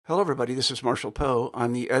Hello, everybody. This is Marshall Poe.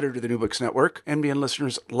 I'm the editor of the New Books Network. NBN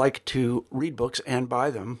listeners like to read books and buy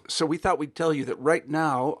them. So we thought we'd tell you that right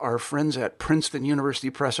now, our friends at Princeton University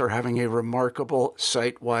Press are having a remarkable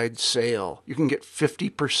site-wide sale. You can get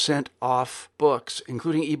 50% off books,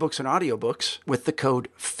 including ebooks and audiobooks, with the code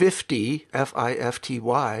 50,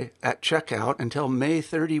 F-I-F-T-Y, at checkout until May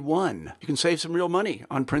 31. You can save some real money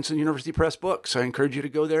on Princeton University Press books. I encourage you to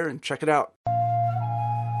go there and check it out.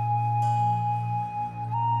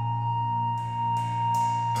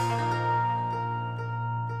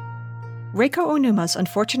 Reiko Onuma's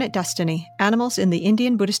Unfortunate Destiny, Animals in the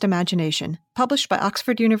Indian Buddhist Imagination, published by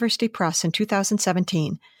Oxford University Press in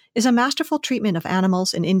 2017, is a masterful treatment of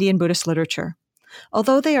animals in Indian Buddhist literature.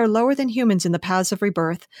 Although they are lower than humans in the paths of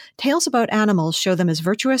rebirth, tales about animals show them as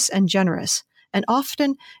virtuous and generous, and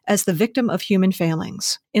often as the victim of human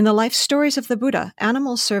failings. In the life stories of the Buddha,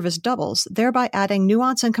 animals serve as doubles, thereby adding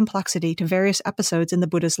nuance and complexity to various episodes in the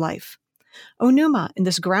Buddha's life. Onuma, in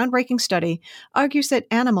this groundbreaking study, argues that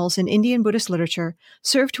animals in Indian Buddhist literature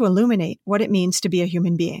serve to illuminate what it means to be a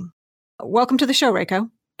human being. Welcome to the show, Reiko.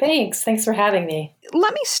 Thanks. Thanks for having me.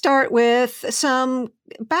 Let me start with some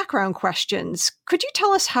background questions. Could you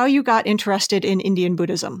tell us how you got interested in Indian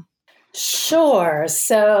Buddhism? Sure.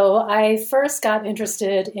 So I first got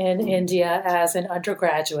interested in India as an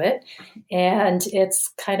undergraduate, and it's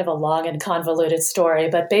kind of a long and convoluted story,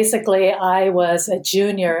 but basically I was a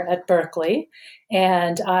junior at Berkeley,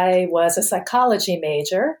 and I was a psychology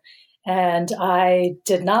major, and I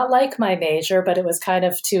did not like my major, but it was kind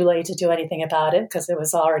of too late to do anything about it because it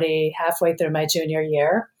was already halfway through my junior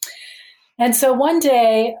year. And so one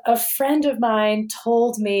day, a friend of mine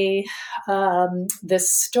told me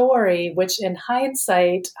this story, which in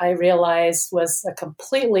hindsight, I realized was a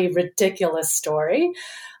completely ridiculous story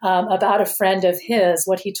about a friend of his.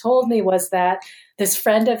 What he told me was that this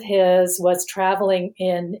friend of his was traveling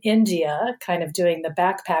in India, kind of doing the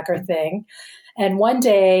backpacker thing. And one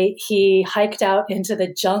day he hiked out into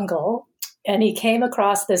the jungle and he came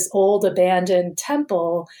across this old abandoned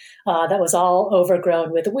temple that was all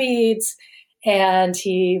overgrown with weeds. And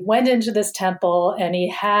he went into this temple and he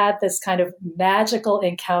had this kind of magical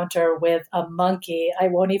encounter with a monkey. I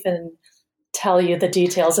won't even tell you the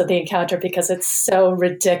details of the encounter because it's so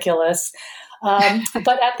ridiculous.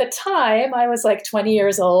 But at the time, I was like 20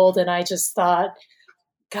 years old and I just thought,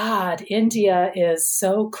 God, India is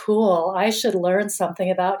so cool. I should learn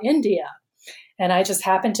something about India. And I just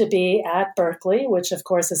happened to be at Berkeley, which of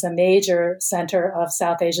course is a major center of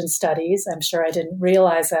South Asian studies. I'm sure I didn't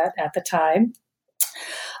realize that at the time.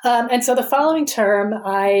 And so the following term,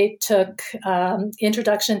 I took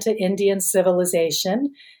Introduction to Indian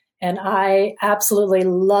Civilization, and I absolutely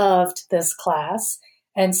loved this class.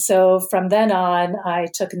 And so from then on, I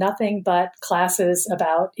took nothing but classes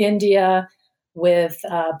about India with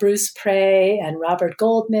Bruce Prey and Robert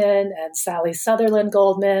Goldman and Sally Sutherland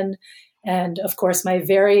Goldman. And of course, my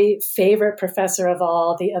very favorite professor of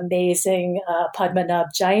all, the amazing Padmanabh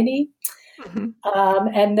Jaini. Mm-hmm.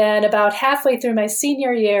 And then about halfway through my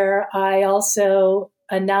senior year, I also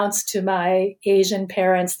announced to my Asian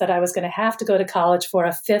parents that I was going to have to go to college for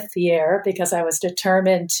a fifth year because I was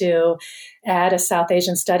determined to add a South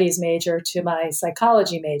Asian studies major to my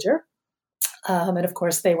psychology major. And of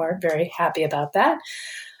course, they weren't very happy about that.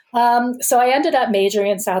 So I ended up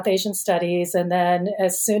majoring in South Asian studies. And then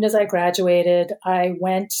as soon as I graduated, I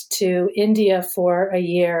went to India for a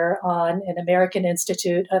year on an American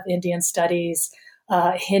Institute of Indian Studies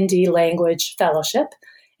Hindi language fellowship.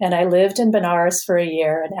 And I lived in Benares for a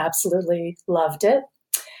year and absolutely loved it.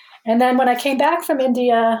 And then when I came back from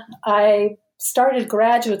India, I started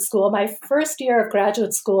graduate school. My first year of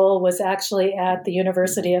graduate school was actually at the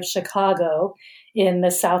University of Chicago in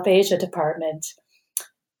the South Asia department.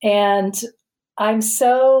 And I'm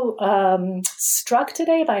so struck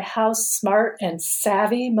today by how smart and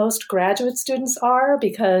savvy most graduate students are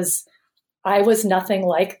because I was nothing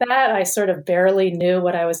like that. I sort of barely knew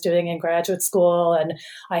what I was doing in graduate school, and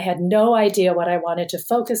I had no idea what I wanted to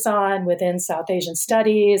focus on within South Asian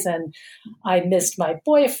studies, and I missed my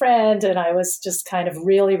boyfriend, and I was just kind of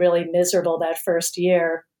really, really miserable that first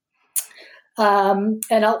year. And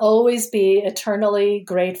I'll always be eternally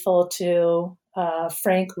grateful to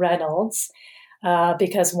Frank Reynolds,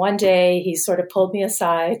 because one day he sort of pulled me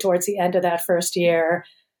aside towards the end of that first year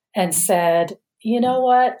and said, you know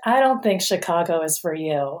what? I don't think Chicago is for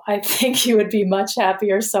you. I think you would be much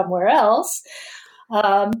happier somewhere else.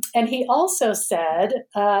 And he also said,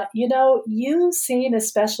 you seem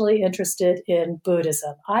especially interested in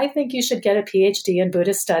Buddhism. I think you should get a PhD in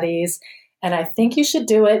Buddhist studies. And I think you should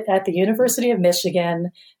do it at the University of Michigan.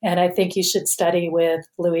 And I think you should study with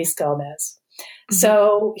Luis Gomez.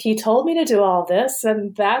 So he told me to do all this,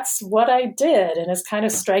 and that's what I did. And it's kind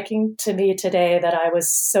of striking to me today that I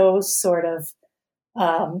was so sort of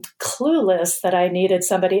clueless that I needed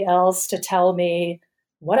somebody else to tell me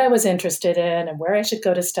what I was interested in and where I should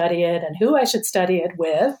go to study it and who I should study it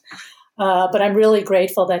with. But I'm really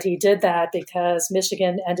grateful that he did that, because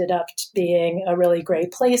Michigan ended up being a really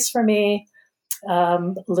great place for me.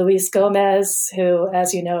 Luis Gomez, who,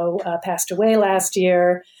 as you know, passed away last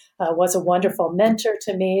year, was a wonderful mentor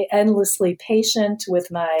to me, endlessly patient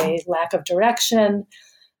with my lack of direction.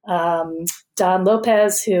 Don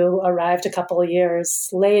Lopez, who arrived a couple of years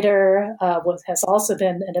later, has also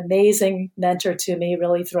been an amazing mentor to me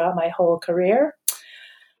really throughout my whole career.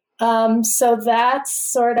 So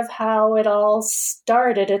that's sort of how it all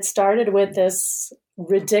started. It started with this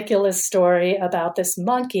ridiculous story about this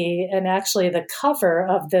monkey, and actually the cover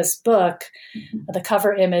of this book, the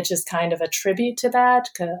cover image is kind of a tribute to that.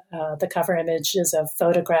 The cover image is a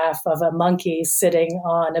photograph of a monkey sitting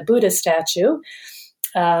on a Buddha statue,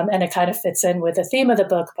 and it kind of fits in with the theme of the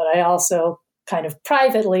book, but I also kind of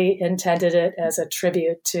privately intended it as a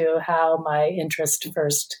tribute to how my interest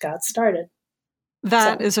first got started.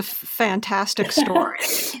 That is a fantastic story.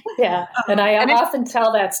 Yeah. And I often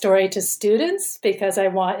tell that story to students, because I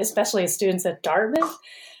want, especially students at Dartmouth,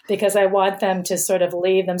 because I want them to sort of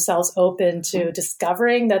leave themselves open to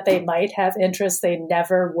discovering that they might have interests they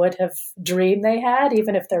never would have dreamed they had,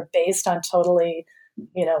 even if they're based on totally,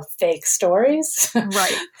 fake stories.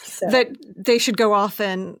 Right. So. That they should go off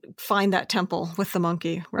and find that temple with the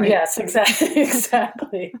monkey, right? Yes,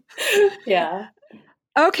 exactly. Yeah.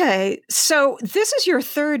 Okay, so this is your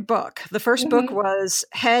third book. The first book was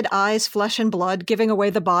Head, Eyes, Flesh, and Blood, Giving Away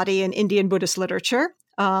the Body in Indian Buddhist Literature,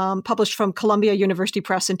 published from Columbia University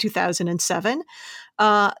Press in 2007.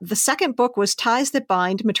 The second book was Ties That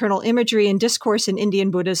Bind, Maternal Imagery and Discourse in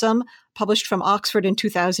Indian Buddhism, published from Oxford in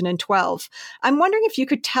 2012. I'm wondering if you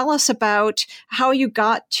could tell us about how you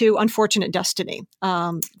got to Unfortunate Destiny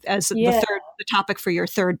as the topic for your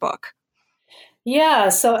third book. Yeah,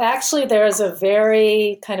 so actually there's a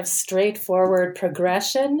very kind of straightforward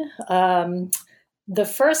progression. The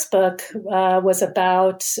first book was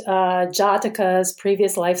about Jataka's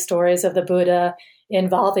previous life stories of the Buddha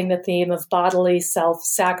involving the theme of bodily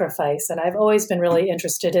self-sacrifice. And I've always been really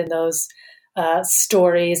interested in those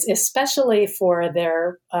stories, especially for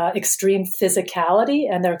their extreme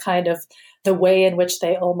physicality and their kind of the way in which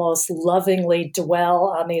they almost lovingly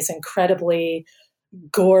dwell on these incredibly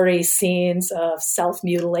gory scenes of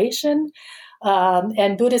self-mutilation.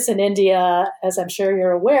 And Buddhists in India, as I'm sure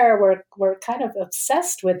you're aware, were kind of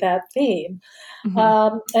obsessed with that theme.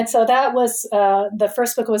 And so that was, the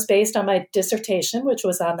first book was based on my dissertation, which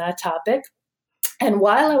was on that topic. And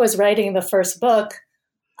while I was writing the first book,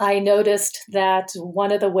 I noticed that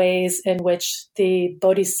one of the ways in which the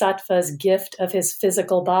Bodhisattva's gift of his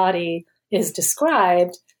physical body is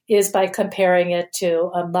described is by comparing it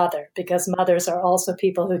to a mother, because mothers are also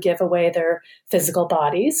people who give away their physical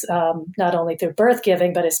bodies, not only through birth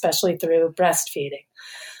giving, but especially through breastfeeding.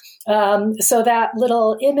 So that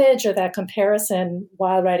little image or that comparison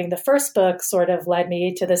while writing the first book sort of led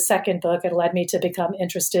me to the second book. It led me to become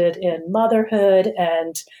interested in motherhood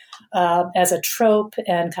and as a trope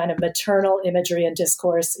and kind of maternal imagery and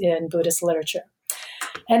discourse in Buddhist literature.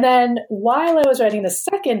 And then while I was writing the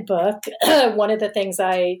second book, one of the things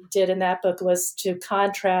I did in that book was to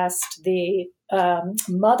contrast the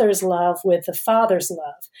mother's love with the father's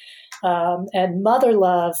love. And mother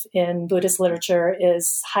love in Buddhist literature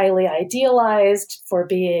is highly idealized for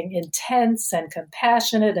being intense and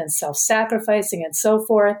compassionate and self-sacrificing and so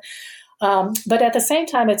forth. But at the same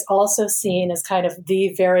time, it's also seen as kind of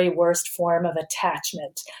the very worst form of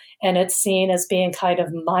attachment. And it's seen as being kind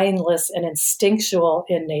of mindless and instinctual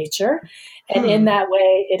in nature. And in that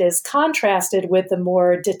way, it is contrasted with the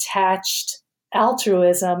more detached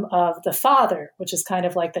altruism of the father, which is kind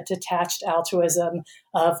of like the detached altruism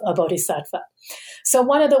of a bodhisattva. So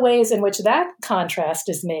one of the ways in which that contrast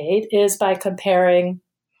is made is by comparing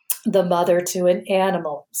the mother to an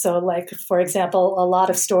animal. So like, for example, a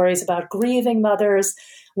lot of stories about grieving mothers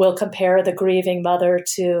will compare the grieving mother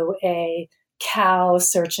to a cow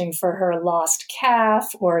searching for her lost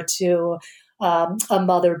calf, or to a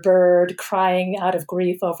mother bird crying out of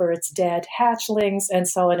grief over its dead hatchlings, and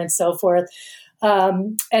so on and so forth.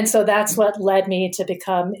 And so that's what led me to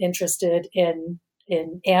become interested in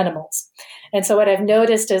animals. And so what I've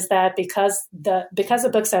noticed is that because the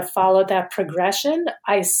books have followed that progression,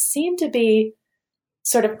 I seem to be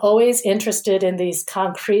sort of always interested in these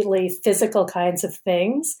concretely physical kinds of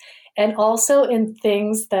things, and also in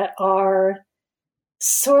things that are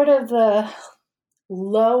sort of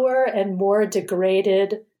lower and more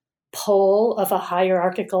degraded pole of a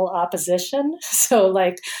hierarchical opposition. So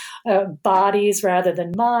like bodies rather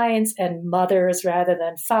than minds, and mothers rather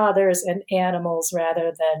than fathers, and animals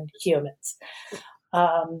rather than humans.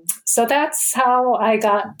 So that's how I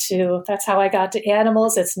got to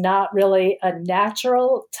animals. It's not really a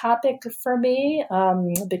natural topic for me,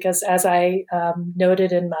 because as I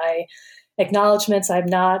noted in my acknowledgments, I'm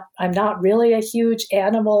not really a huge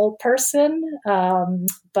animal person,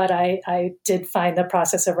 but I did find the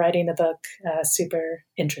process of writing the book super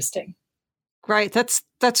interesting. Right,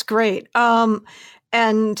 that's great.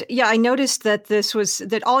 And yeah, I noticed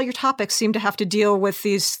that all your topics seem to have to deal with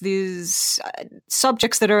these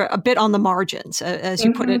subjects that are a bit on the margins, as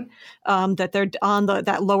you put it, that they're on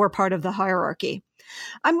that lower part of the hierarchy.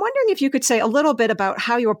 I'm wondering if you could say a little bit about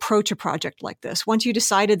how you approach a project like this. Once you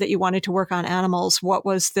decided that you wanted to work on animals,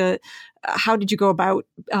 how did you go about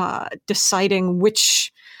deciding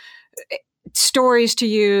which stories to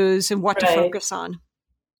use and what to focus on?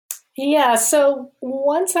 Yeah, so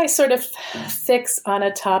once I sort of fix on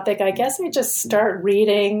a topic, I guess I just start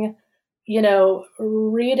reading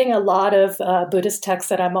a lot of Buddhist texts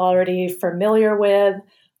that I'm already familiar with.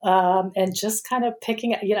 And just kind of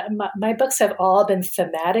picking, my books have all been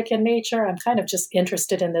thematic in nature. I'm kind of just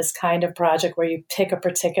interested in this kind of project where you pick a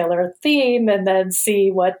particular theme and then see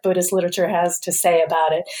what Buddhist literature has to say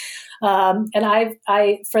about it. And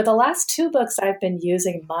I for the last 2 books, I've been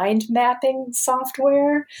using mind mapping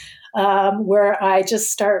software, where I just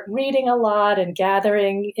start reading a lot and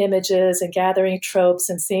gathering images and gathering tropes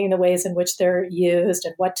and seeing the ways in which they're used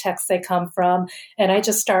and what texts they come from. And I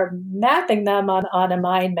just start mapping them on a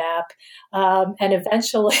mind map. And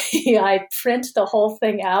eventually I print the whole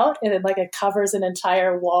thing out, and it covers an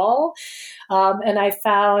entire wall. And I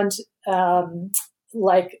found,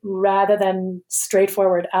 rather than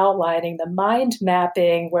straightforward outlining, the mind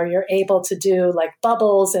mapping where you're able to do like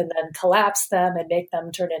bubbles and then collapse them and make them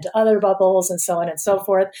turn into other bubbles and so on and so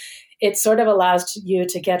forth, it sort of allows you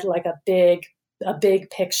to get like a big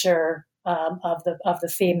picture of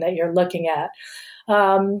the theme that you're looking at.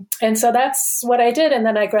 And so that's what I did. And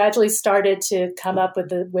then I gradually started to come up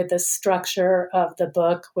with the structure of the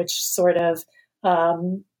book, which sort of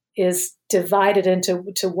is divided into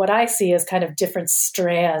what I see as kind of different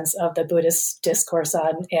strands of the Buddhist discourse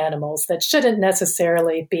on animals that shouldn't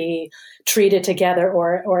necessarily be treated together,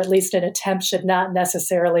 or at least an attempt should not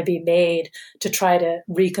necessarily be made to try to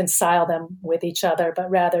reconcile them with each other, but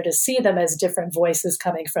rather to see them as different voices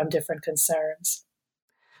coming from different concerns.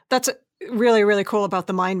 That's really, really cool about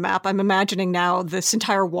the mind map. I'm imagining now this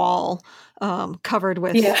entire wall covered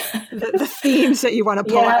with the themes that you want to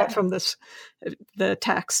pull out from the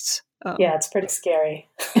texts. Yeah, it's pretty scary.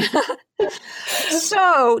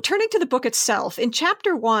 So, turning to the book itself, in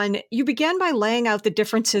chapter 1, you began by laying out the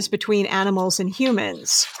differences between animals and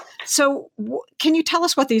humans. So, can you tell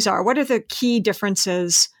us what these are? What are the key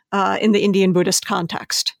differences in the Indian Buddhist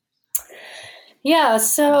context? Yeah,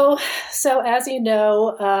 so as you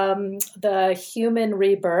know, the human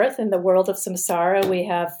rebirth in the world of samsara, we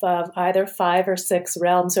have either 5 or 6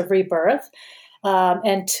 realms of rebirth.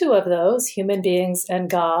 And 2 of those, human beings and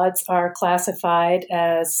gods, are classified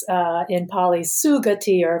as, in Pali,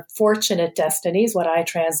 sugati, or fortunate destinies, what I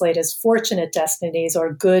translate as fortunate destinies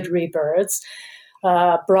or good rebirths,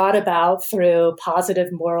 brought about through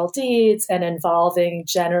positive moral deeds and involving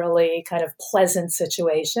generally kind of pleasant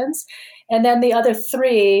situations. And then the other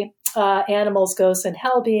 3, animals, ghosts, and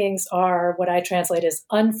hell beings, are what I translate as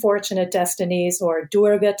unfortunate destinies or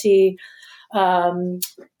durgati,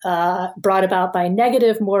 brought about by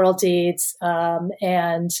negative moral deeds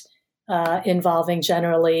and involving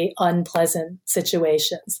generally unpleasant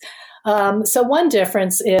situations. So one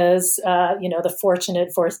difference is, the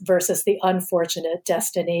fortunate versus the unfortunate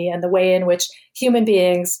destiny, and the way in which human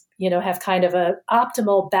beings, have kind of an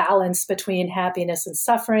optimal balance between happiness and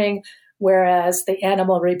suffering, whereas the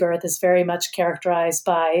animal rebirth is very much characterized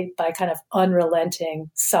by kind of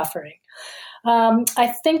unrelenting suffering.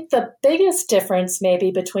 I think the biggest difference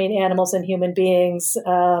maybe between animals and human beings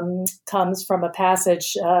comes from a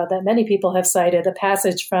passage that many people have cited, a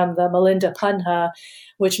passage from the Milinda Punha,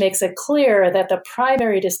 which makes it clear that the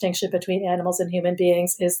primary distinction between animals and human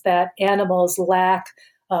beings is that animals lack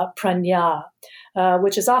prajna,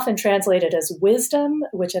 which is often translated as wisdom,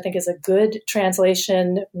 which I think is a good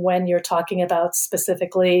translation when you're talking about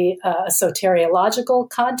specifically a soteriological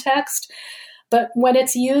context. But when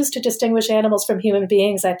it's used to distinguish animals from human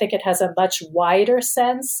beings, I think it has a much wider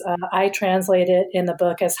sense. I translate it in the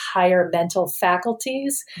book as higher mental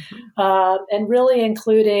faculties, and really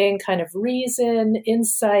including kind of reason,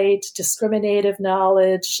 insight, discriminative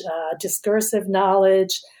knowledge, discursive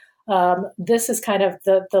knowledge. This is kind of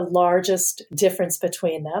the largest difference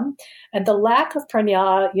between them. And the lack of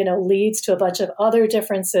prajna, leads to a bunch of other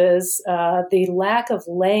differences. The lack of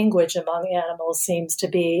language among animals seems to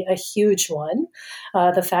be a huge one.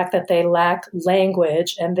 The fact that they lack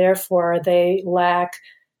language and therefore they lack,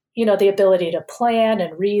 the ability to plan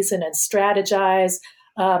and reason and strategize.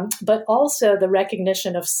 But also the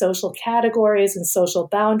recognition of social categories and social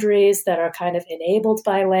boundaries that are kind of enabled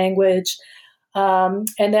by language. And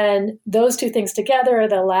then those two things together,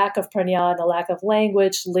 the lack of prajna and the lack of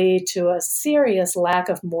language, lead to a serious lack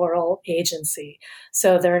of moral agency.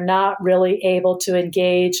 So they're not really able to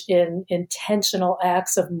engage in intentional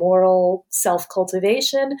acts of moral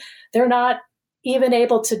self-cultivation. They're not even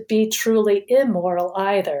able to be truly immoral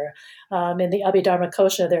either. In the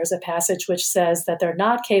Abhidharmakosha, there's a passage which says that they're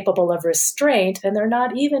not capable of restraint, and they're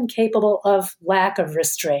not even capable of lack of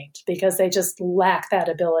restraint, because they just lack that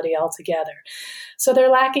ability altogether. So they're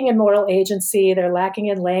lacking in moral agency, they're lacking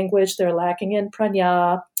in language, they're lacking in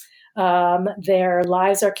prajna. Their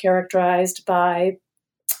lives are characterized by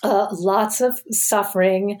lots of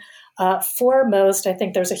suffering. Foremost, I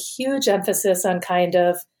think there's a huge emphasis on kind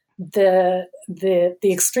of the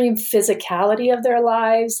extreme physicality of their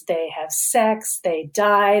lives. They have sex, they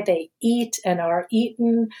die, they eat and are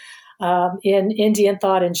eaten. In Indian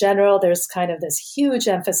thought in general, there's kind of this huge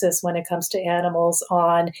emphasis when it comes to animals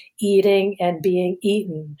on eating and being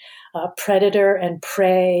eaten. Predator and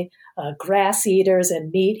prey, grass eaters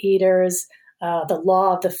and meat eaters, the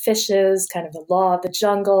law of the fishes, kind of the law of the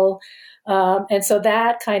jungle. And so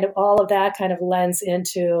all of that kind of lends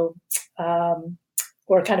into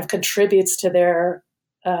or kind of contributes to their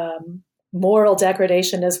moral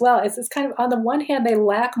degradation as well. It's kind of, on the one hand, they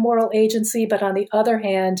lack moral agency, but on the other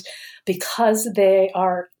hand, because they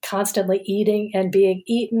are constantly eating and being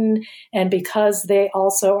eaten, and because they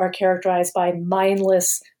also are characterized by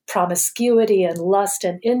mindless promiscuity and lust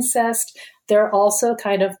and incest, they're also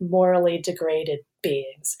kind of morally degraded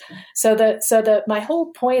beings. So my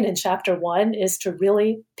whole point in chapter 1 is to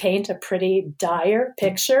really paint a pretty dire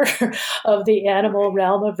picture of the animal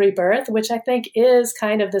realm of rebirth, which I think is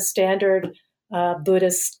kind of the standard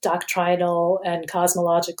Buddhist doctrinal and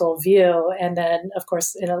cosmological view. And then, of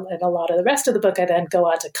course, in a lot of the rest of the book, I then go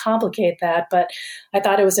on to complicate that. But I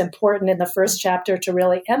thought it was important in the first chapter to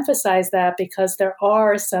really emphasize that, because there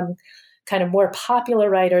are some kind of more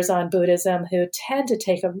popular writers on Buddhism who tend to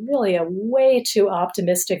take a way too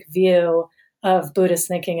optimistic view of Buddhist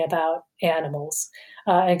thinking about animals,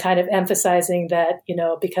 and kind of emphasizing that,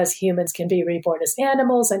 because humans can be reborn as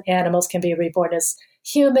animals and animals can be reborn as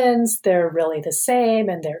humans, they're really the same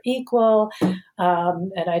and they're equal.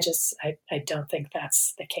 And I don't think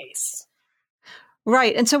that's the case.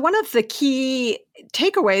 Right. And so one of the key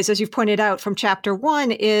takeaways, as you've pointed out from chapter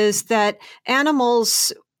 1, is that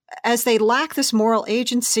animals, as they lack this moral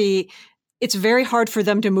agency, it's very hard for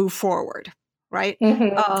them to move forward, right?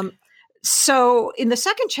 Mm-hmm. So in the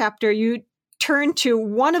second chapter, you turn to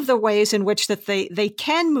one of the ways in which that they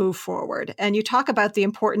can move forward, and you talk about the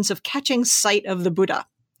importance of catching sight of the Buddha.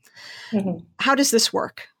 Mm-hmm. How does this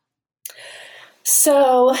work?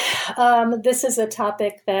 So this is a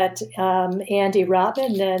topic that Andy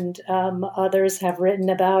Rotman and others have written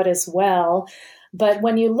about as well. But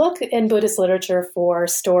when you look in Buddhist literature for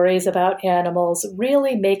stories about animals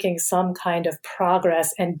really making some kind of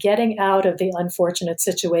progress and getting out of the unfortunate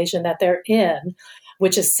situation that they're in,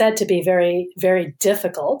 which is said to be very, very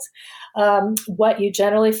difficult, what you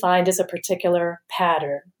generally find is a particular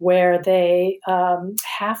pattern where they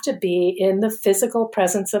have to be in the physical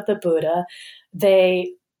presence of the Buddha.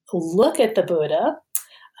 They look at the Buddha,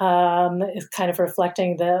 is kind of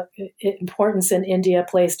reflecting the importance in India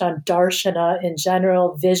placed on darshana in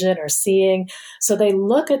general, vision or seeing. So they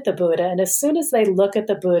look at the Buddha, and as soon as they look at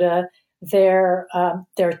the Buddha, their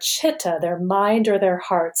chitta, their mind or their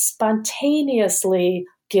heart, spontaneously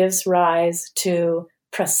gives rise to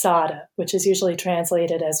prasada, which is usually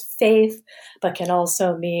translated as faith, but can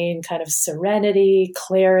also mean kind of serenity,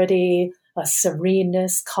 clarity, a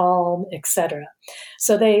sereneness, calm, etc.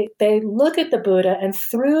 So they look at the Buddha, and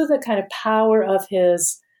through the kind of power of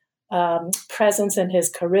his presence and his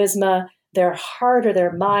charisma, their heart or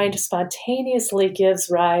their mind spontaneously gives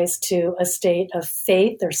rise to a state of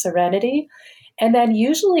faith or serenity. And then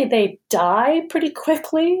usually they die pretty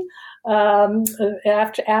quickly.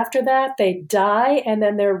 After that, they die, and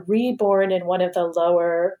then they're reborn in one of the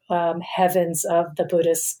lower heavens of the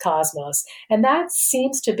Buddhist cosmos. And that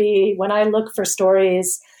seems to be, when I look for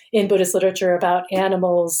stories in Buddhist literature about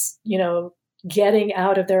animals, getting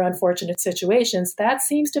out of their unfortunate situations, that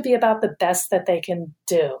seems to be about the best that they can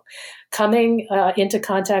do. Coming into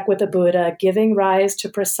contact with the Buddha, giving rise to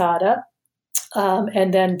prasada,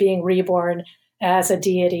 and then being reborn as a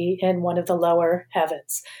deity in one of the lower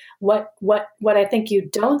heavens. What I think you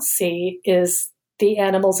don't see is the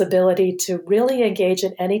animal's ability to really engage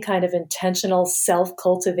in any kind of intentional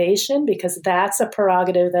self-cultivation, because that's a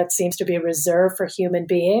prerogative that seems to be reserved for human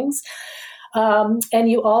beings. And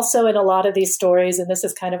you also, in a lot of these stories, and this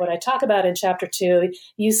is kind of what I talk about in chapter 2,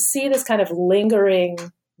 you see this kind of lingering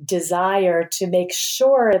desire to make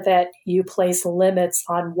sure that you place limits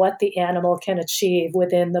on what the animal can achieve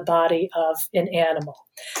within the body of an animal.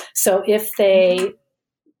 So if they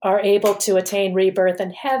are able to attain rebirth in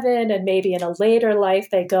heaven, and maybe in a later life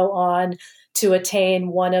they go on to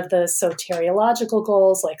attain one of the soteriological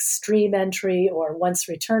goals like stream entry or once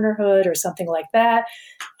returnerhood or something like that,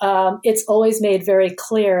 it's always made very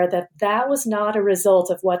clear that that was not a result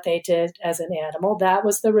of what they did as an animal. That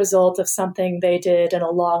was the result of something they did in a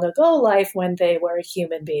long ago life when they were a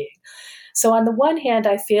human being. So on the one hand,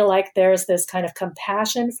 I feel like there's this kind of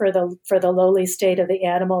compassion for the lowly state of the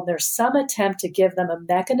animal. There's some attempt to give them a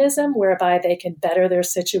mechanism whereby they can better their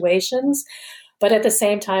situations. But at the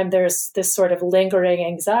same time, there's this sort of lingering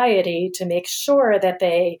anxiety to make sure that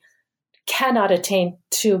they cannot attain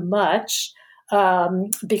too much,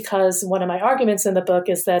 because one of my arguments in the book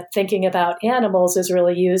is that thinking about animals is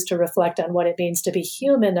really used to reflect on what it means to be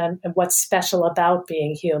human and what's special about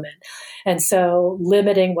being human. And so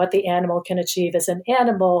limiting what the animal can achieve as an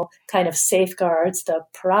animal kind of safeguards the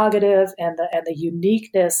prerogative and the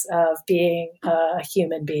uniqueness of being a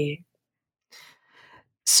human being.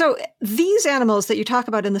 So these animals that you talk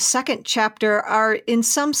about in the second chapter are in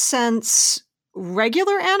some sense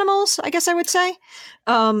regular animals, I guess I would say,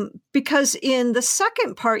 because in the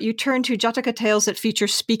second part, you turn to Jataka tales that feature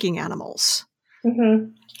speaking animals.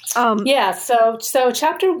 Mm-hmm. So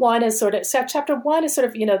chapter one is sort of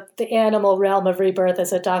the animal realm of rebirth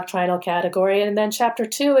as a doctrinal category, and then chapter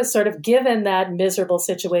 2 is sort of, given that miserable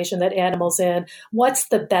situation that animals in, what's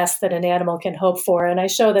the best that an animal can hope for? And I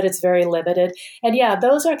show that it's very limited. And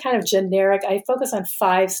those are kind of generic. I focus on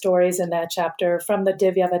 5 stories in that chapter from the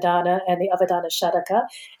Divyavadana and the Avadana Shataka,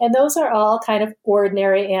 and those are all kind of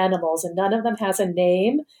ordinary animals, and none of them has a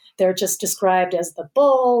name. They're just described as the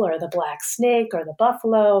bull or the black snake or the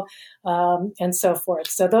buffalo, and so forth.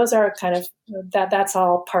 So those are kind of, that's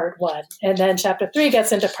all part 1. And then chapter 3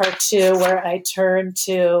 gets into part 2, where I turn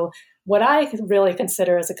to what I really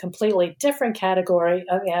consider as a completely different category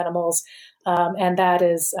of animals, and that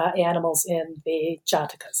is animals in the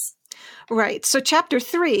Jatakas. Right. So chapter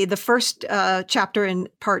 3, the first chapter in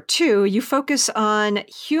part 2, you focus on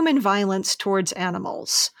human violence towards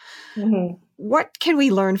animals. Mm-hmm. What can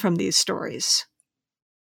we learn from these stories?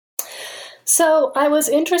 So I was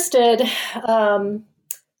interested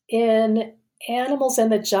in animals in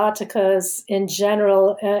the Jatakas in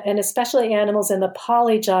general, and especially animals in the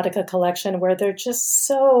Pali Jataka collection, where they're just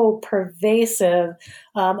so pervasive,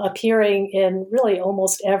 appearing in really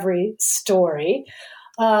almost every story.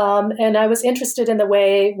 And I was interested in the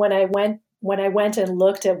way when I went and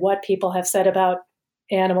looked at what people have said about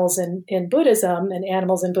animals in Buddhism and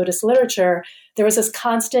animals in Buddhist literature, there was this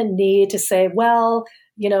constant need to say, well,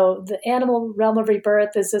 the animal realm of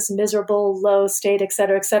rebirth is this miserable, low state, et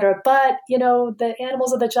cetera, but, the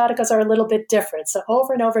animals of the Jatakas are a little bit different. So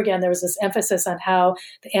over and over again, there was this emphasis on how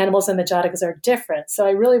the animals in the Jatakas are different. So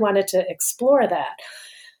I really wanted to explore that.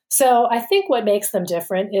 So I think what makes them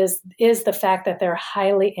different is the fact that they're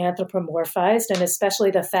highly anthropomorphized, and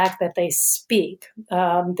especially the fact that they speak.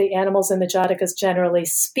 The animals in the Jatakas generally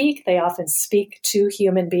speak. They often speak to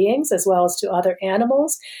human beings as well as to other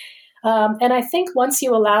animals. And I think once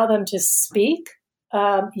you allow them to speak,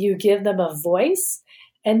 you give them a voice,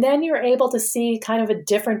 and then you're able to see kind of a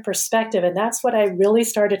different perspective. And that's what I really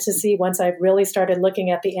started to see once I really started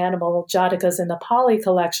looking at the animal Jatakas in the Pali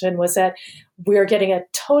collection, was that we're getting a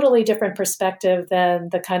totally different perspective than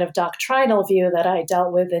the kind of doctrinal view that I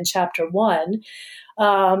dealt with in chapter 1.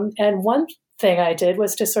 And one thing I did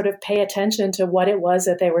was to sort of pay attention to what it was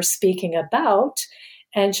that they were speaking about.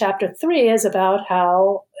 And chapter 3 is about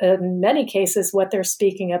how, in many cases, what they're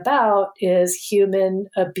speaking about is human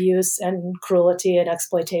abuse and cruelty and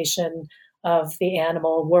exploitation of the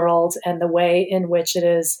animal world, and the way in which it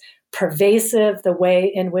is pervasive, the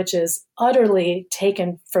way in which is utterly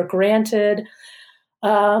taken for granted.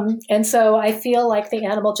 And so I feel like the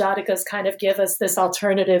animal Jatakas kind of give us this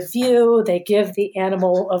alternative view. They give the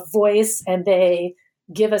animal a voice, and they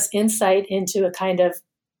give us insight into a kind of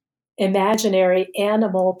imaginary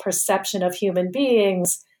animal perception of human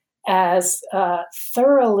beings as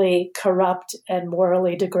thoroughly corrupt and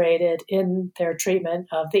morally degraded in their treatment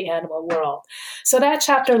of the animal world. So that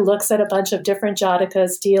chapter looks at a bunch of different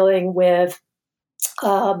Jatakas dealing with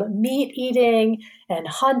meat eating and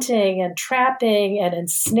hunting and trapping and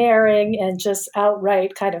ensnaring and just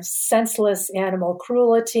outright kind of senseless animal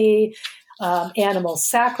cruelty, animal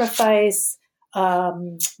sacrifice,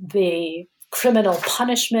 the criminal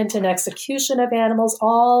punishment and execution of animals,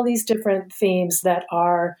 all these different themes that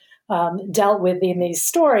are dealt with in these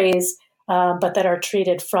stories, but that are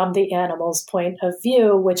treated from the animal's point of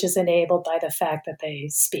view, which is enabled by the fact that they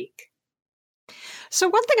speak. So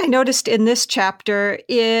one thing I noticed in this chapter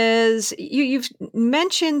is you've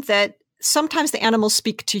mentioned that sometimes the animals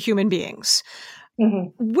speak to human beings.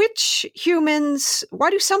 Mm-hmm. Why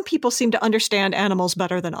do some people seem to understand animals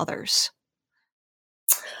better than others?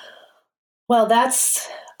 Well, that's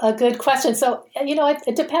a good question. So,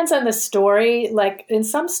 it depends on the story. Like in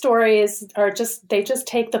some stories they just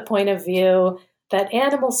take the point of view that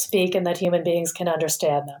animals speak and that human beings can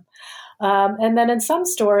understand them. And then in some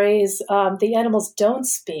stories, the animals don't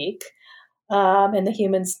speak, and the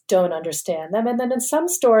humans don't understand them. And then in some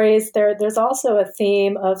stories, there's also a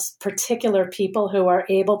theme of particular people who are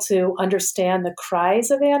able to understand the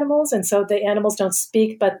cries of animals. And so the animals don't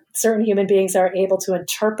speak, but certain human beings are able to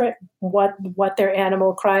interpret what their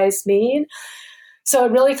animal cries mean. So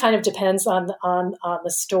it really kind of depends on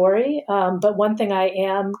the story. But one thing I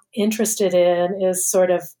am interested in is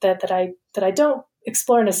sort of that I don't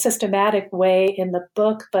explore in a systematic way in the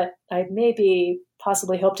book, but I maybe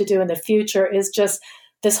possibly hope to do in the future, is just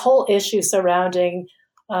this whole issue surrounding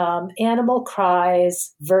animal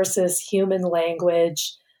cries versus human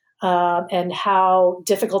language, and how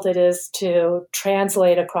difficult it is to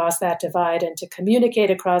translate across that divide and to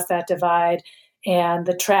communicate across that divide, and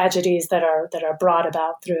the tragedies that are brought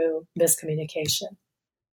about through miscommunication.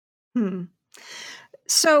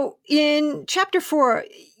 So in chapter 4,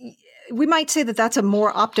 we might say that that's a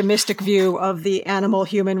more optimistic view of the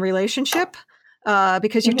animal-human relationship,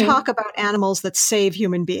 because you talk about animals that save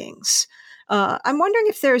human beings. I'm wondering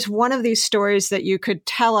if there's one of these stories that you could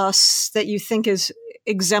tell us that you think is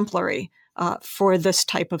exemplary for this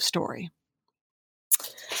type of story.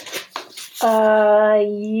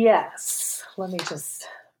 Yes. Let me just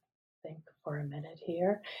think for a minute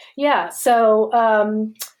here. Yeah. So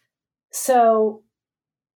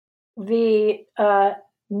the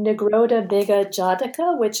Negroda Biga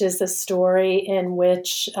Jataka, which is a story in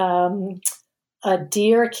which a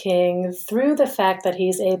deer king, through the fact that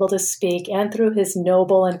he's able to speak and through his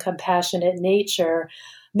noble and compassionate nature,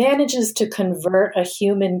 manages to convert a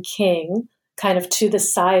human king kind of to the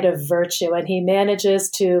side of virtue. And he manages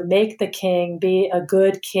to make the king be a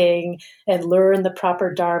good king and learn the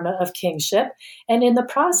proper dharma of kingship. And in the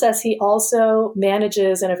process, he also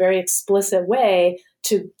manages in a very explicit way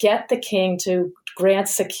to get the king to grant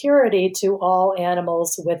security to all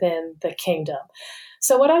animals within the kingdom.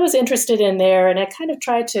 So what I was interested in there, and I kind of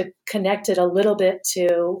tried to connect it a little bit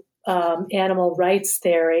to animal rights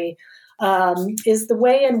theory, is the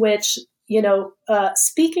way in which,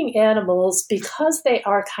 speaking animals, because they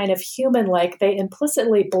are kind of human-like, they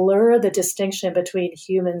implicitly blur the distinction between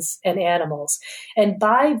humans and animals. And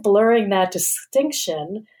by blurring that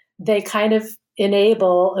distinction, they kind of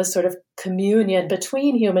enable a sort of communion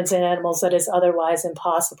between humans and animals that is otherwise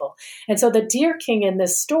impossible. And so the deer king in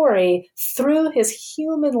this story, through his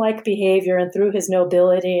human-like behavior and through his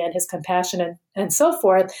nobility and his compassion and so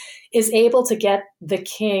forth, is able to get the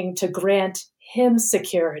king to grant him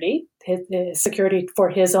security for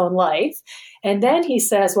his own life. And then he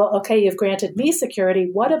says, well, okay, you've granted me security.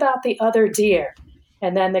 What about the other deer?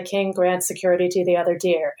 And then the king grants security to the other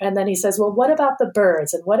deer. And then he says, well, what about the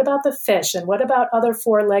birds? And what about the fish? And what about other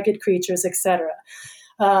four-legged creatures, etc.?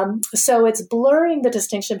 So it's blurring the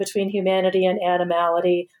distinction between humanity and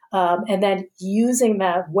animality, and then using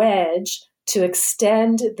that wedge to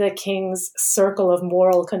extend the king's circle of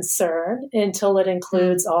moral concern until it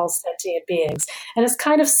includes all sentient beings. And it's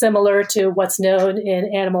kind of similar to what's known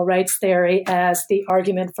in animal rights theory as the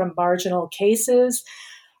argument from marginal cases,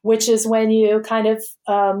 which is when you kind of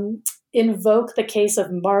invoke the case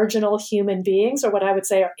of marginal human beings, or what I would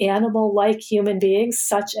say are animal-like human beings,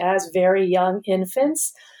 such as very young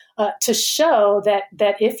infants, to show that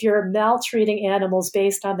if you're maltreating animals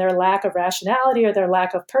based on their lack of rationality or their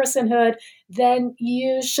lack of personhood, then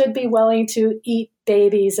you should be willing to eat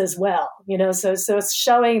babies as well. So it's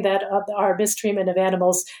showing that our mistreatment of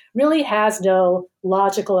animals really has no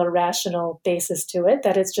logical or rational basis to it,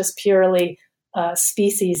 that it's just purely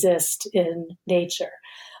speciesist in nature.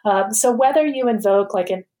 So whether you invoke like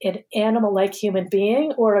an animal-like human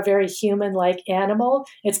being or a very human-like animal,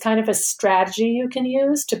 it's kind of a strategy you can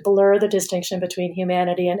use to blur the distinction between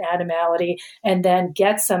humanity and animality, and then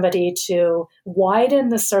get somebody to widen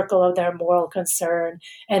the circle of their moral concern,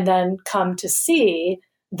 and then come to see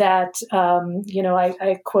that,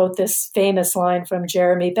 I quote this famous line from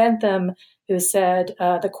Jeremy Bentham, who said,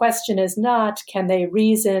 the question is not, can they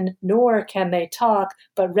reason, nor can they talk,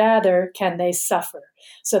 but rather, can they suffer?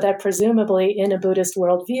 So that presumably in a Buddhist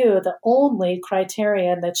worldview, the only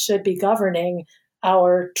criterion that should be governing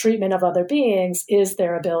our treatment of other beings is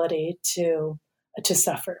their ability to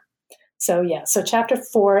suffer. So chapter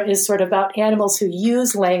 4 is sort of about animals who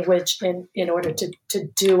use language in order to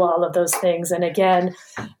do all of those things. And again,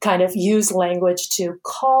 kind of use language to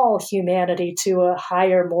call humanity to a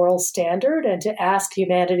higher moral standard and to ask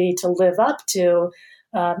humanity to live up to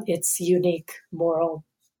its unique moral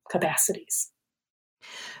capacities.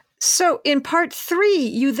 So in part 3,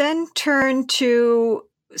 you then turn to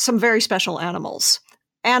some very special animals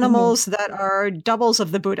that are doubles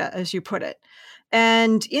of the Buddha, as you put it.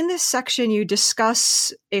 And in this section, you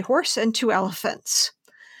discuss a horse and 2 elephants.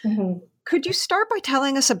 Mm-hmm. Could you start by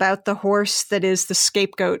telling us about the horse that is the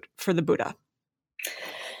scapegoat for the Buddha?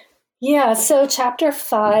 Yeah, so chapter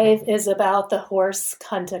 5 is about the horse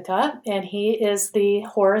Kantaka, and he is the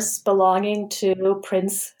horse belonging to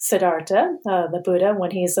Prince Siddhartha, the Buddha,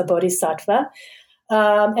 when he's a bodhisattva.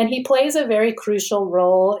 And he plays a very crucial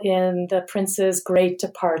role in the prince's great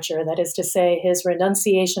departure, that is to say, his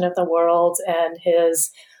renunciation of the world and his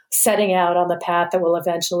setting out on the path that will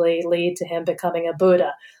eventually lead to him becoming a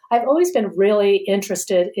Buddha. I've always been really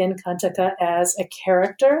interested in Kantaka as a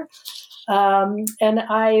character. And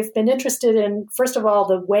I've been interested in, first of all,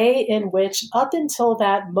 the way in which up until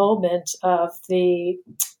that moment of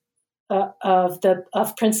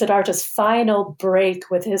Prince Siddhartha's final break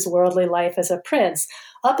with his worldly life as a prince,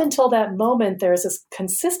 up until that moment, there's this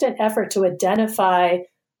consistent effort to identify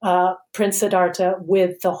Prince Siddhartha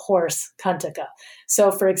with the horse Kantaka.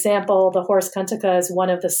 So, for example, the horse Kantaka is one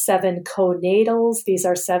of the 7 co-natals. These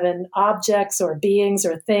are 7 objects or beings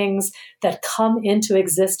or things that come into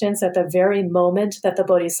existence at the very moment that the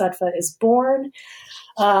bodhisattva is born.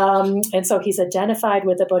 And so he's identified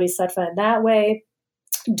with the bodhisattva in that way.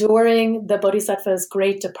 During the bodhisattva's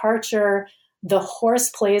great departure, the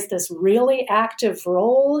horse plays this really active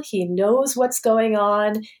role. He knows what's going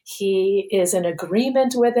on. He is in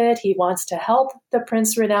agreement with it. He wants to help the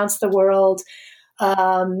prince renounce the world.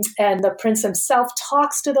 And the prince himself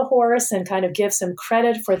talks to the horse and kind of gives him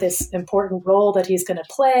credit for this important role that he's going to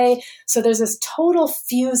play. So there's this total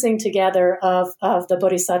fusing together of the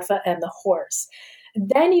bodhisattva and the horse.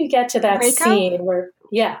 Then you get to that scene where,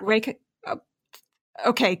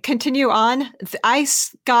 Okay, continue on. I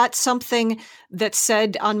got something that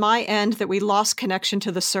said on my end that we lost connection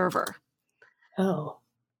to the server. Oh.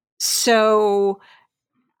 So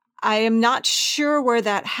I am not sure where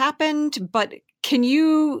that happened, but can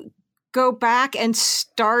you go back and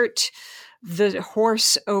start the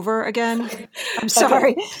horse over again? I'm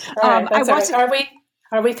sorry. Okay.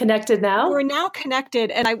 Are we connected now? We're now connected,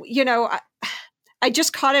 and I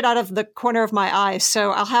just caught it out of the corner of my eye,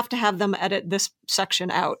 so I'll have to have them edit this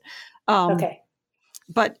section out. Okay.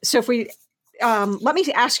 But so if we, let me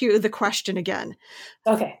ask you the question again.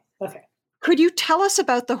 Okay. Could you tell us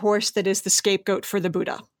about the horse that is the scapegoat for the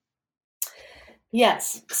Buddha?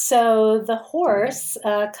 Yes. So the horse,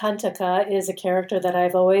 Kantaka, is a character that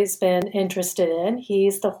I've always been interested in.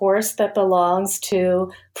 He's the horse that belongs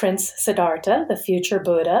to Prince Siddhartha, the future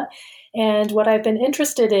Buddha. And what I've been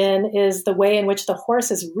interested in is the way in which the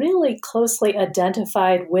horse is really closely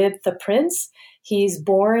identified with the prince. He's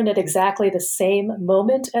born at exactly the same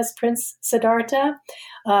moment as Prince Siddhartha.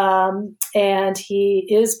 And he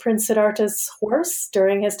is Prince Siddhartha's horse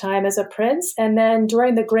during his time as a prince. And then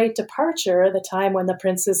during the great departure, the time when the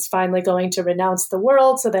prince is finally going to renounce the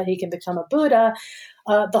world so that he can become a Buddha,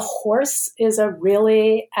 the horse is a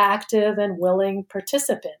really active and willing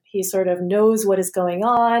participant. He sort of knows what is going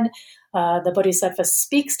on. The Bodhisattva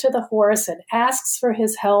speaks to the horse and asks for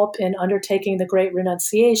his help in undertaking the great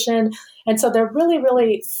renunciation. And so they're really,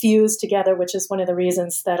 really fused together, which is one of the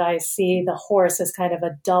reasons that I see the horse as kind of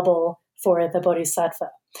a double for the Bodhisattva.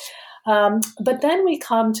 But then we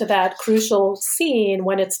come to that crucial scene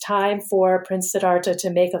when it's time for Prince Siddhartha to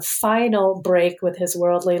make a final break with his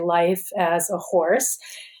worldly life as a horse.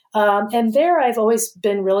 And there I've always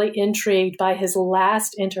been really intrigued by his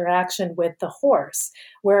last interaction with the horse,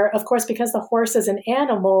 where, of course, because the horse is an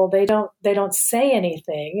animal, they don't say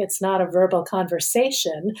anything. It's not a verbal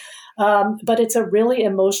conversation, but it's a really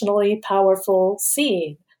emotionally powerful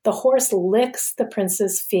scene. The horse licks the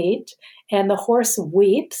prince's feet, and the horse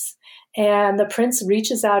weeps, and the prince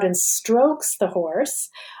reaches out and strokes the horse,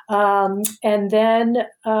 and then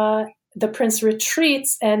the prince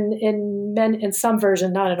retreats, and in some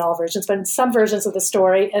version, not in all versions, but in some versions of the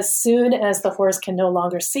story, as soon as the horse can no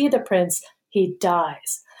longer see the prince, he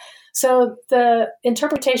dies. So the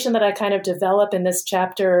interpretation that I kind of develop in this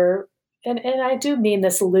chapter, and I do mean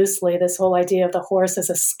this loosely, this whole idea of the horse as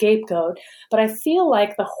a scapegoat, but I feel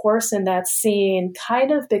like the horse in that scene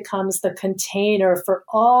kind of becomes the container for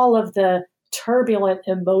all of the turbulent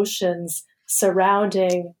emotions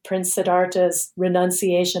surrounding Prince Siddhartha's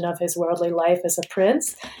renunciation of his worldly life as a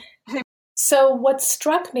prince. So what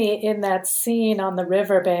struck me in that scene on the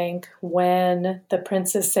riverbank when the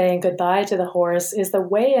prince is saying goodbye to the horse is the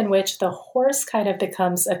way in which the horse kind of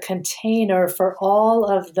becomes a container for all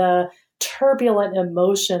of the turbulent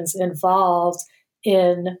emotions involved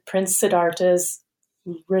in Prince Siddhartha's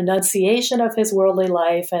renunciation of his worldly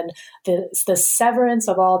life and the severance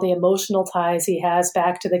of all the emotional ties he has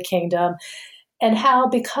back to the kingdom, and how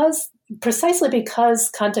precisely because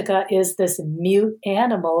Kantaka is this mute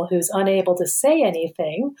animal who's unable to say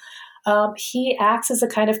anything, he acts as a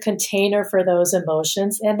kind of container for those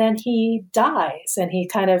emotions, and then he dies, and he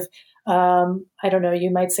kind of I don't know, you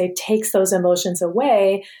might say takes those emotions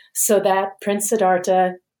away so that Prince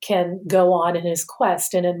Siddhartha can go on in his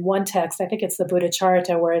quest. And in one text, I think it's the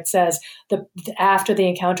Buddhacharita, where it says after the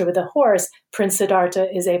encounter with the horse, Prince Siddhartha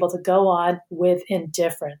is able to go on with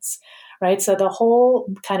indifference, right? So the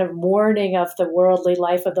whole kind of mourning of the worldly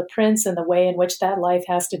life of the prince and the way in which that life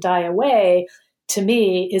has to die away, to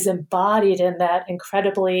me, is embodied in that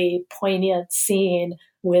incredibly poignant scene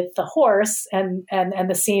with the horse, and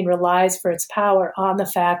the scene relies for its power on the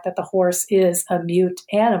fact that the horse is a mute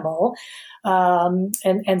animal.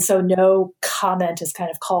 And so no comment is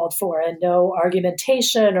kind of called for, and no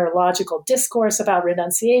argumentation or logical discourse about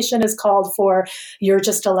renunciation is called for. You're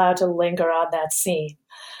just allowed to linger on that scene.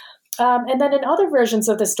 And then in other versions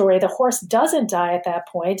of the story, the horse doesn't die at that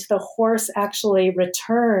point. The horse actually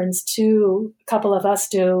returns to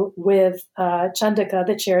Kapilavastu with Chandaka,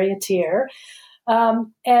 the charioteer.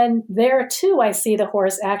 And there too, I see the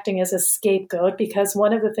horse acting as a scapegoat, because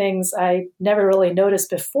one of the things I never really noticed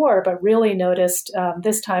before, but really noticed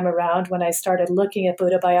this time around when I started looking at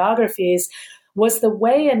Buddha biographies, was the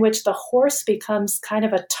way in which the horse becomes kind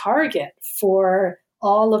of a target for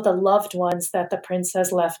all of the loved ones that the prince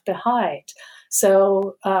has left behind.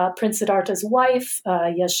 So Prince Siddhartha's wife,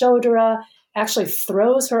 Yashodhara, actually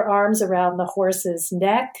throws her arms around the horse's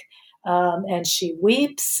neck, and she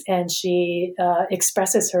weeps, and she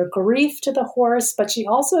expresses her grief to the horse, but she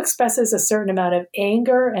also expresses a certain amount of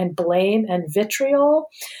anger and blame and vitriol.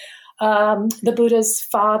 The Buddha's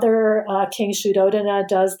father, King Shuddhodana,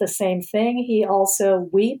 does the same thing. He also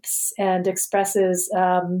weeps and expresses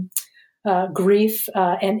grief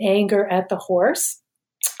and anger at the horse.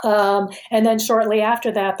 And then shortly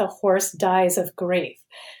after that, the horse dies of grief.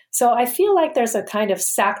 So I feel like there's a kind of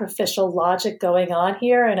sacrificial logic going on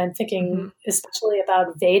here. And I'm thinking especially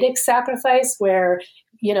about Vedic sacrifice, where,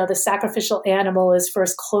 you know, the sacrificial animal is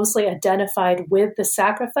first closely identified with the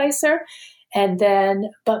sacrificer. And then,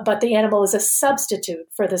 but the animal is a substitute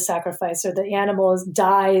for the sacrificer. The animal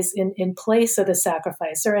dies in place of the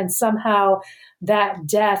sacrificer. And somehow that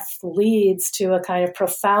death leads to a kind of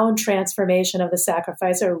profound transformation of the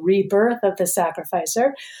sacrificer, rebirth of the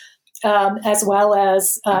sacrificer. As well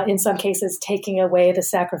as, in some cases, taking away the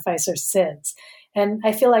sacrificer's sins. And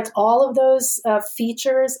I feel like all of those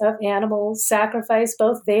features of animal sacrifice,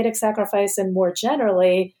 both Vedic sacrifice and more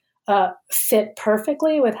generally, fit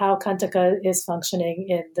perfectly with how Kantaka is functioning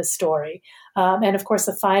in the story. And of course,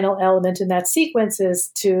 the final element in that sequence is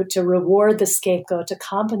to reward the scapegoat, to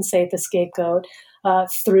compensate the scapegoat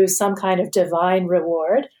through some kind of divine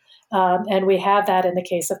reward. And we have that in the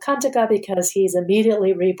case of Kantaka because he's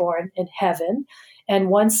immediately reborn in heaven. And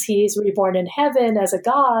once he's reborn in heaven as a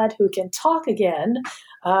god who can talk again,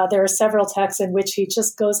 there are several texts in which he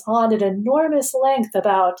just goes on at enormous length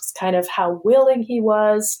about kind of how willing he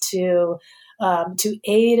was to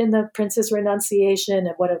aid in the prince's renunciation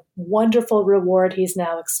and what a wonderful reward he's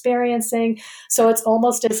now experiencing. So it's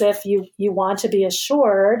almost as if you want to be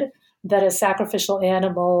assured that a sacrificial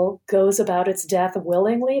animal goes about its death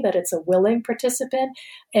willingly, that it's a willing participant,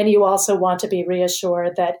 and you also want to be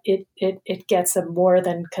reassured that it gets a more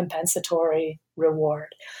than compensatory reward.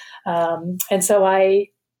 And so I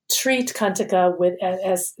treat Kantaka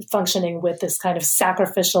as functioning with this kind of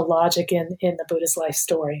sacrificial logic in the Buddha's life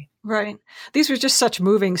story. Right. These were just such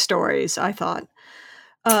moving stories, I thought.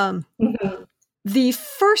 Mm-hmm. The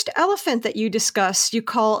first elephant that you discuss, you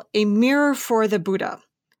call a mirror for the Buddha.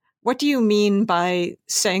 What do you mean by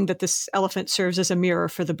saying that this elephant serves as a mirror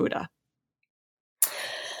for the Buddha?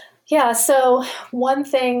 Yeah, so one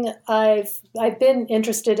thing I've been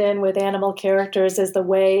interested in with animal characters is the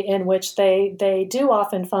way in which they do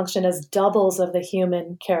often function as doubles of the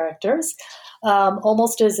human characters,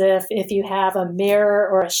 almost as if you have a mirror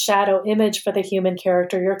or a shadow image for the human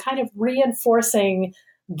character, you're kind of reinforcing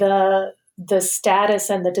the status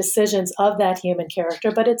and the decisions of that human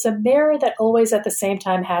character, but it's a mirror that always at the same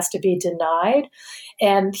time has to be denied,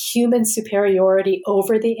 and human superiority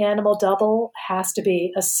over the animal double has to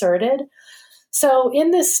be asserted. So in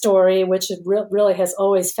this story, which really has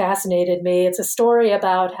always fascinated me, it's a story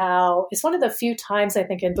about how it's one of the few times I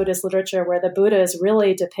think in Buddhist literature where the Buddha is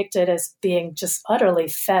really depicted as being just utterly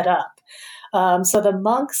fed up. So the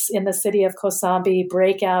monks in the city of Kosambi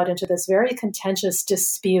break out into this very contentious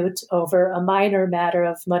dispute over a minor matter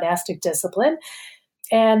of monastic discipline.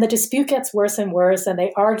 And the dispute gets worse and worse, and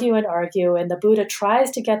they argue, and the Buddha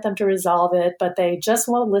tries to get them to resolve it, but they just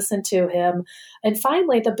won't listen to him. And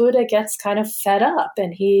finally, the Buddha gets kind of fed up,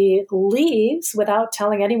 and he leaves without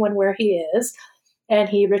telling anyone where he is. And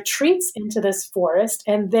he retreats into this forest,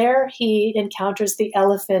 and there he encounters the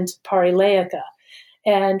elephant Parileika.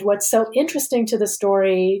 And what's so interesting to the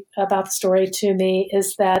story to me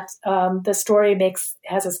is that the story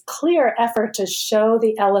has a clear effort to show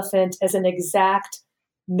the elephant as an exact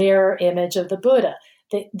mirror image of the Buddha.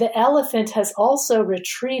 The elephant has also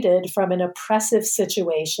retreated from an oppressive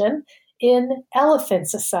situation in elephant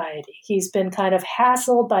society. He's been kind of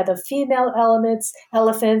hassled by the female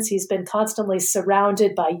elephants. He's been constantly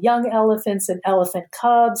surrounded by young elephants and elephant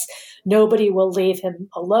cubs. Nobody will leave him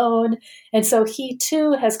alone. And so he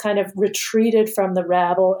too has kind of retreated from the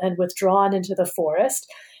rabble and withdrawn into the forest.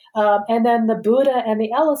 And then the Buddha and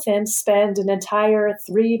the elephant spend an entire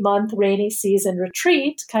 3-month rainy season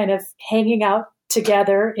retreat, kind of hanging out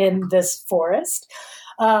together in this forest.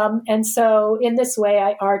 And so in this way,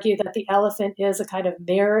 I argue that the elephant is a kind of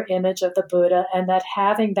mirror image of the Buddha, and that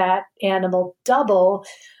having that animal double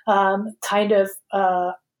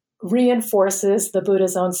reinforces the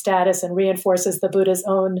Buddha's own status and reinforces the Buddha's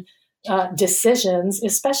own decisions,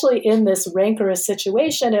 especially in this rancorous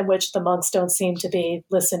situation in which the monks don't seem to be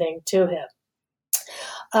listening to him.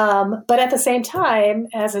 But at the same time,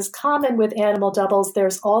 as is common with animal doubles,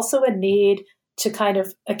 there's also a need to kind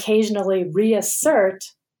of occasionally reassert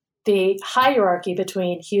the hierarchy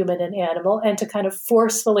between human and animal, and to kind of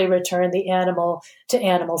forcefully return the animal to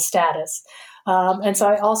animal status. And so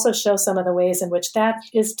I also show some of the ways in which that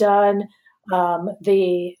is done.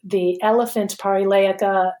 The elephant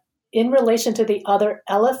Parileika, in relation to the other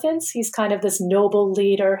elephants, he's kind of this noble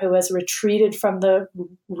leader who has retreated from the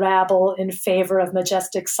rabble in favor of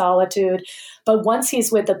majestic solitude. But once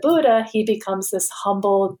he's with the Buddha, he becomes this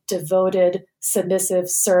humble, devoted, submissive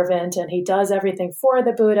servant, and he does everything for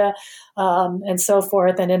the Buddha, and so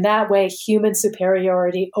forth. And in that way, human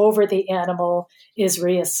superiority over the animal is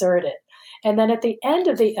reasserted. And then at the end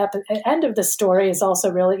of the story is also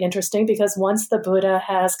really interesting, because once the Buddha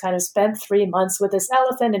has kind of spent 3 months with this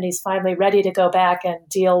elephant and he's finally ready to go back and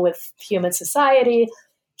deal with human society,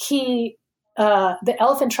 the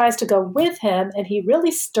elephant tries to go with him, and he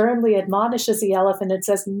really sternly admonishes the elephant and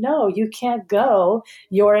says, "No, you can't go.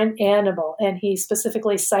 You're an animal." And he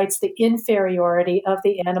specifically cites the inferiority of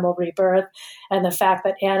the animal rebirth and the fact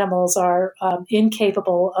that animals are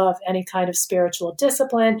incapable of any kind of spiritual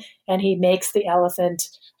discipline, and he makes the elephant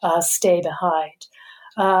stay behind.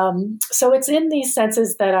 So it's in these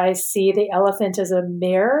senses that I see the elephant as a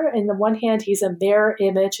mirror. On the one hand, he's a mirror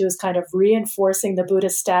image who is kind of reinforcing the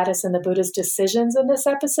Buddha's status and the Buddha's decisions in this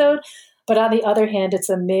episode. But on the other hand, it's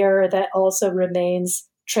a mirror that also remains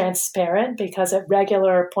transparent, because at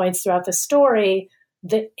regular points throughout the story,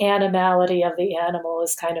 the animality of the animal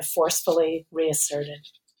is kind of forcefully reasserted.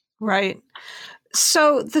 Right.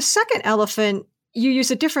 So the second elephant, you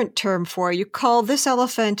use a different term for. You call this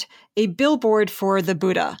elephant a billboard for the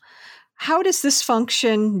Buddha. How does this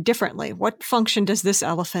function differently? What function does this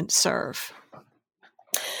elephant serve?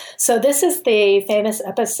 So this is the famous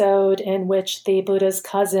episode in which the Buddha's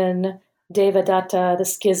cousin, Devadatta, the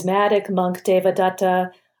schismatic monk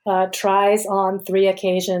Devadatta, tries on 3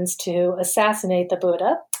 occasions to assassinate the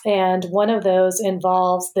Buddha. And one of those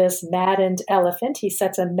involves this maddened elephant. He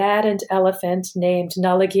sets a maddened elephant named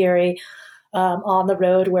Nalagiri on the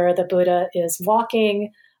road where the Buddha is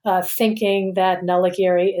walking, thinking that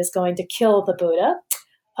Nalagiri is going to kill the Buddha.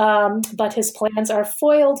 But his plans are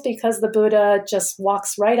foiled because the Buddha just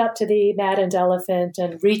walks right up to the maddened elephant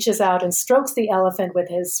and reaches out and strokes the elephant with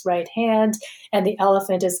his right hand, and the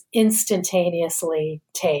elephant is instantaneously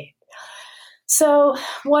tamed. So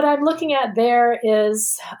what I'm looking at there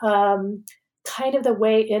is kind of the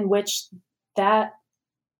way in which that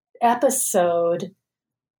episode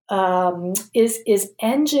is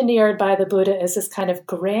engineered by the Buddha as this kind of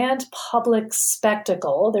grand public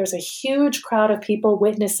spectacle. There's a huge crowd of people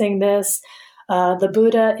witnessing this. The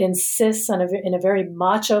Buddha insists in a very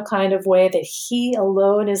macho kind of way that he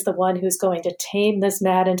alone is the one who's going to tame this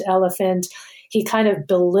maddened elephant. He kind of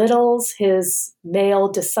belittles his male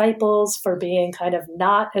disciples for being kind of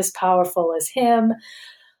not as powerful as him.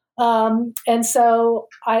 And so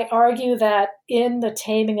I argue that in the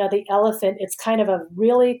taming of the elephant, it's kind of a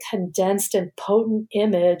really condensed and potent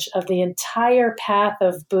image of the entire path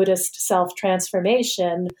of Buddhist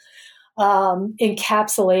self-transformation,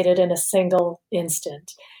 encapsulated in a single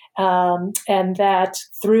instant. And that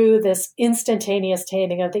through this instantaneous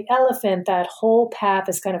taming of the elephant, that whole path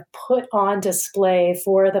is kind of put on display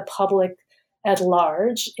for the public at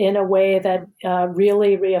large in a way that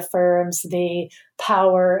really reaffirms the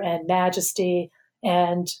power and majesty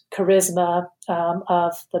and charisma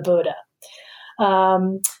of the Buddha.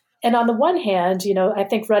 And on the one hand, I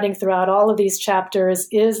think running throughout all of these chapters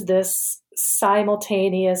is this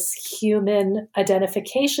simultaneous human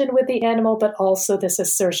identification with the animal, but also this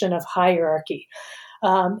assertion of hierarchy.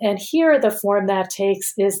 And here the form that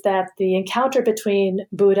takes is that the encounter between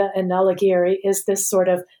Buddha and Nalagiri is this sort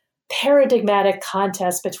of paradigmatic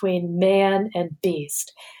contest between man and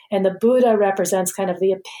beast. And the Buddha represents kind of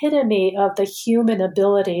the epitome of the human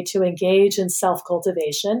ability to engage in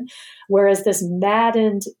self-cultivation, whereas this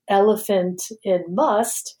maddened elephant in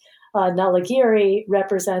must, Nalagiri,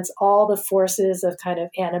 represents all the forces of kind of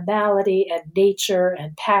animality and nature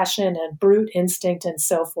and passion and brute instinct and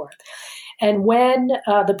so forth. And when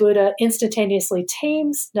the Buddha instantaneously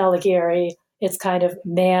tames Nalagiri, it's kind of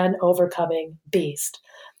man overcoming beast.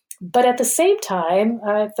 But at the same time,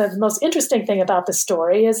 the most interesting thing about the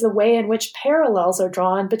story is the way in which parallels are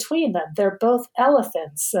drawn between them. They're both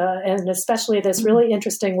elephants, and especially this really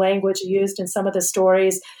interesting language used in some of the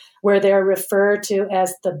stories where they're referred to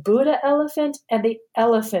as the Buddha elephant and the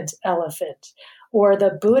elephant elephant, or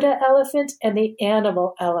the Buddha elephant and the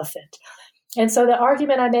animal elephant. And so the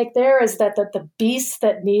argument I make there is that the beast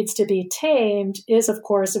that needs to be tamed is, of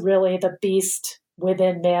course, really the beast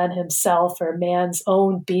within man himself, or man's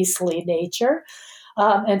own beastly nature.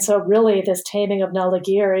 And so really this taming of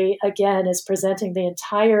Nalagiri, again, is presenting the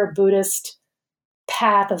entire Buddhist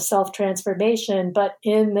path of self-transformation, but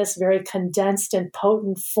in this very condensed and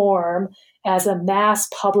potent form as a mass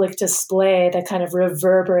public display that kind of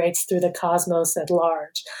reverberates through the cosmos at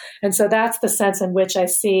large. And so that's the sense in which I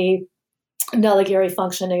see Nalagiri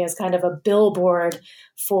functioning as kind of a billboard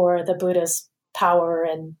for the Buddha's power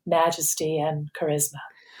and majesty and charisma.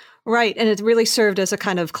 Right. And it really served as a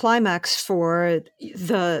kind of climax for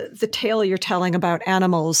the tale you're telling about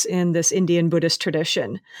animals in this Indian Buddhist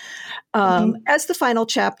tradition. As the final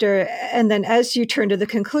chapter, and then as you turn to the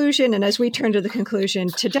conclusion, and as we turn to the conclusion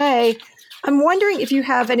today, I'm wondering if you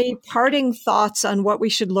have any parting thoughts on what we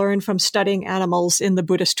should learn from studying animals in the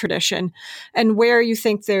Buddhist tradition, and where you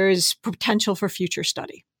think there's potential for future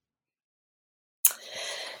study.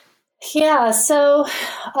 Yeah, so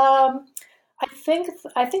I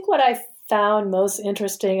think what I found most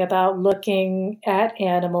interesting about looking at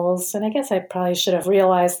animals, and I guess I probably should have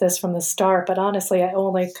realized this from the start, but honestly, I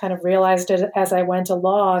only kind of realized it as I went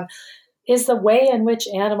along, is the way in which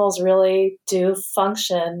animals really do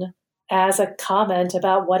function as a comment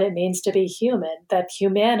about what it means to be human. That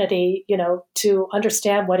humanity, to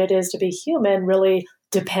understand what it is to be human really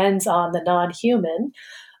depends on the non-human.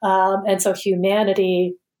 And so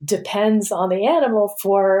humanity depends on the animal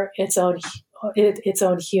for its own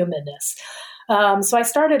humanness. So I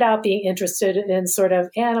started out being interested in sort of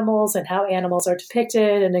animals and how animals are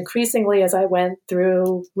depicted, and increasingly as I went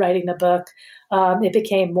through writing the book, it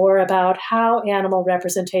became more about how animal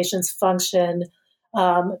representations function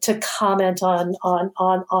to comment on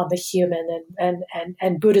the human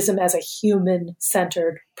and Buddhism as a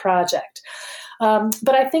human-centered project.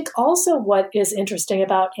 But I think also what is interesting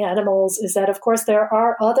about animals is that, of course, there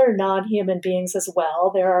are other non-human beings as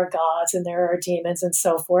well. There are gods and there are demons and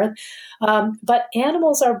so forth. But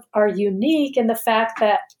animals are unique in the fact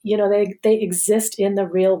that, they exist in the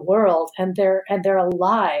real world and they're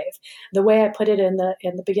alive. The way I put it in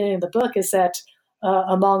the beginning of the book is that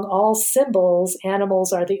among all symbols,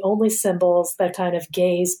 animals are the only symbols that kind of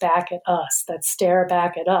gaze back at us, that stare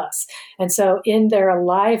back at us. And so in their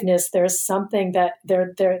aliveness, there's something that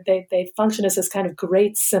they function as this kind of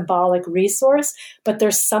great symbolic resource, but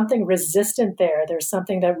there's something resistant there. There's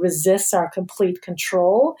something that resists our complete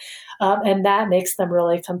control. And that makes them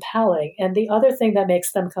really compelling. And the other thing that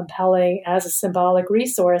makes them compelling as a symbolic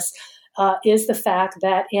resource is the fact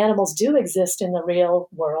that animals do exist in the real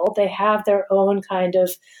world. They have their own kind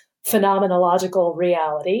of phenomenological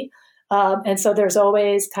reality. And so there's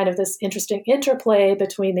always kind of this interesting interplay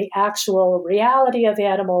between the actual reality of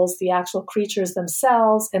animals, the actual creatures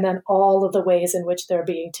themselves, and then all of the ways in which they're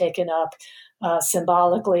being taken up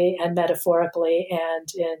symbolically and metaphorically and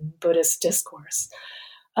in Buddhist discourse.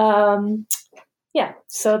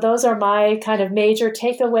 So those are my kind of major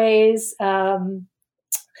takeaways.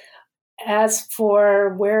 As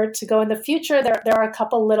for where to go in the future, there are a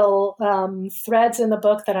couple little threads in the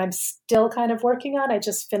book that I'm still kind of working on. I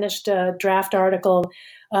just finished a draft article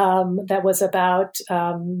that was about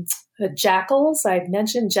jackals. I've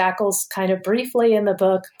mentioned jackals kind of briefly in the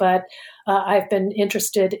book, but I've been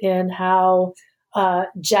interested in how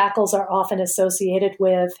jackals are often associated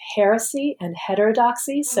with heresy and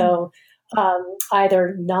heterodoxy. So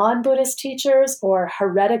either non-Buddhist teachers or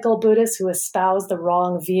heretical Buddhists who espouse the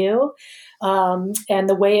wrong view, and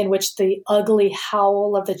the way in which the ugly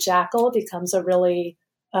howl of the jackal becomes a really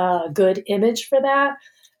good image for that.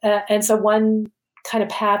 And so one kind of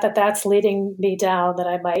path that's leading me down that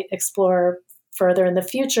I might explore further in the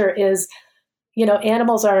future is,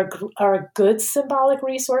 animals are a good symbolic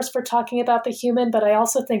resource for talking about the human, but I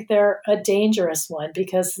also think they're a dangerous one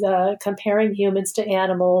because comparing humans to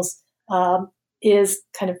animals is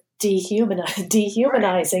kind of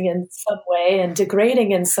dehumanizing in some way and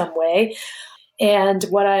degrading in some way. And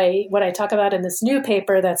what I talk about in this new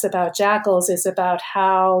paper that's about jackals is about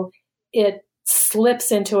how it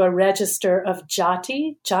slips into a register of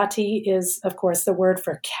jati. Jati is, of course, the word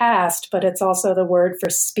for caste, but it's also the word for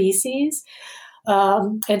species.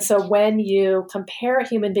 And so when you compare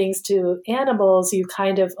human beings to animals, you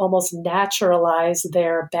kind of almost naturalize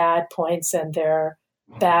their bad points and their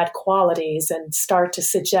bad qualities and start to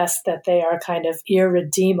suggest that they are kind of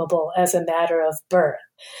irredeemable as a matter of birth.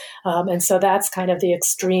 And so that's kind of the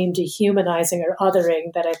extreme dehumanizing or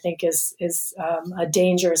othering that I think is a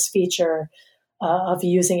dangerous feature of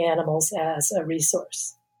using animals as a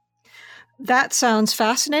resource. That sounds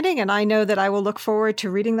fascinating, and I know that I will look forward to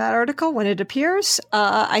reading that article when it appears.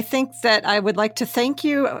 I think that I would like to thank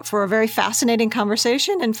you for a very fascinating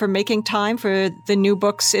conversation and for making time for the new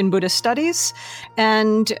books in Buddhist studies.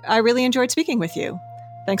 And I really enjoyed speaking with you.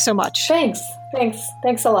 Thanks so much. Thanks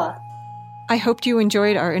a lot. I hoped you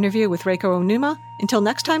enjoyed our interview with Reiko Onuma. Until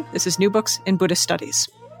next time, this is New Books in Buddhist Studies.